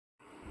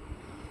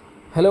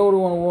Hello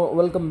everyone,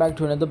 welcome back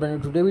to another brand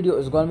new. Today video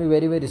is going to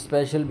be very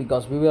special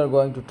because we are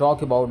going to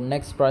talk about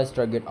next price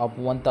target of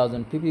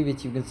 1000 pp,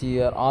 which you can see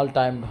here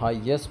all-time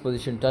highest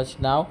position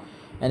touched now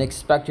and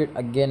expected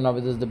again. Now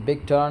this is the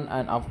big turn,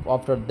 and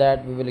after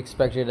that we will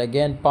expect it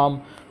again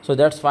pump. So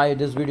that's why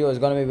this video is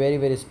going to be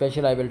very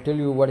special. I will tell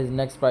you what is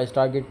next price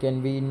target,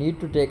 can we need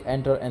to take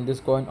enter in this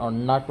coin or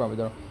not, my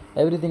brother.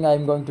 Everything I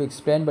am going to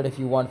explain, but if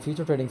you want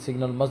future trading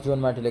signal, must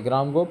join my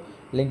Telegram group.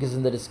 Link is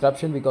in the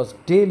description, because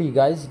daily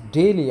guys,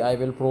 daily I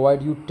will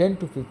provide you 10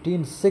 to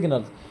 15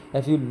 signals.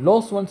 If you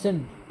lost 1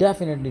 cent,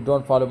 definitely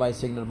don't follow my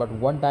signal, but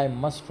one time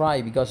must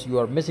try, because you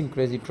are missing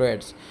crazy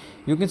trades.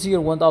 You can see your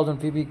 1000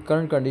 pp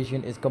current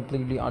condition is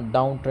completely on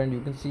downtrend,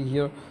 you can see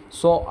here.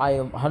 So I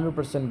am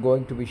 100%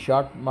 going to be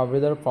short, my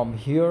brother, from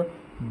here.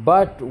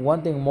 But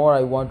one thing more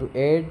I want to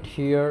add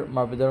here,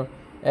 my brother.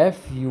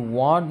 If you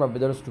want, my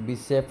brothers, to be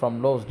safe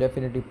from loss,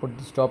 definitely put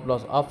the stop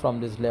loss up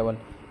from this level.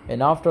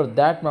 And after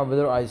that, my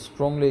brother, I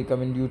strongly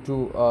recommend you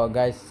to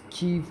guys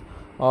keep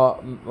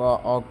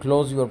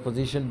close your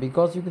position,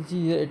 because you can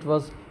see here it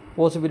was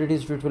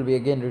possibilities it will be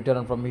again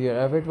return from here.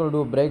 If it will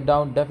do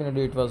breakdown,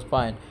 definitely it was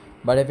fine,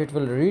 but if it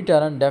will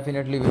return,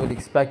 definitely we will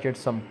expect it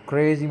some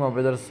crazy, my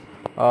brothers,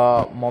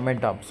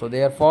 momentum. So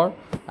therefore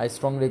I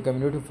strongly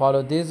recommend you to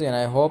follow this, and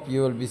I hope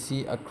you will be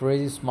see a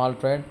crazy small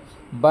trend.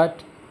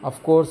 But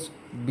of course,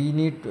 you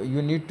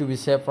need to be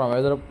safe from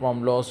either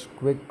from loss.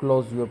 Quick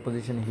close your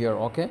position here.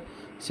 Okay,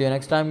 see you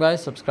next time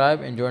guys.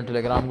 Subscribe and join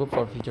Telegram group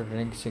for future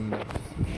training signals.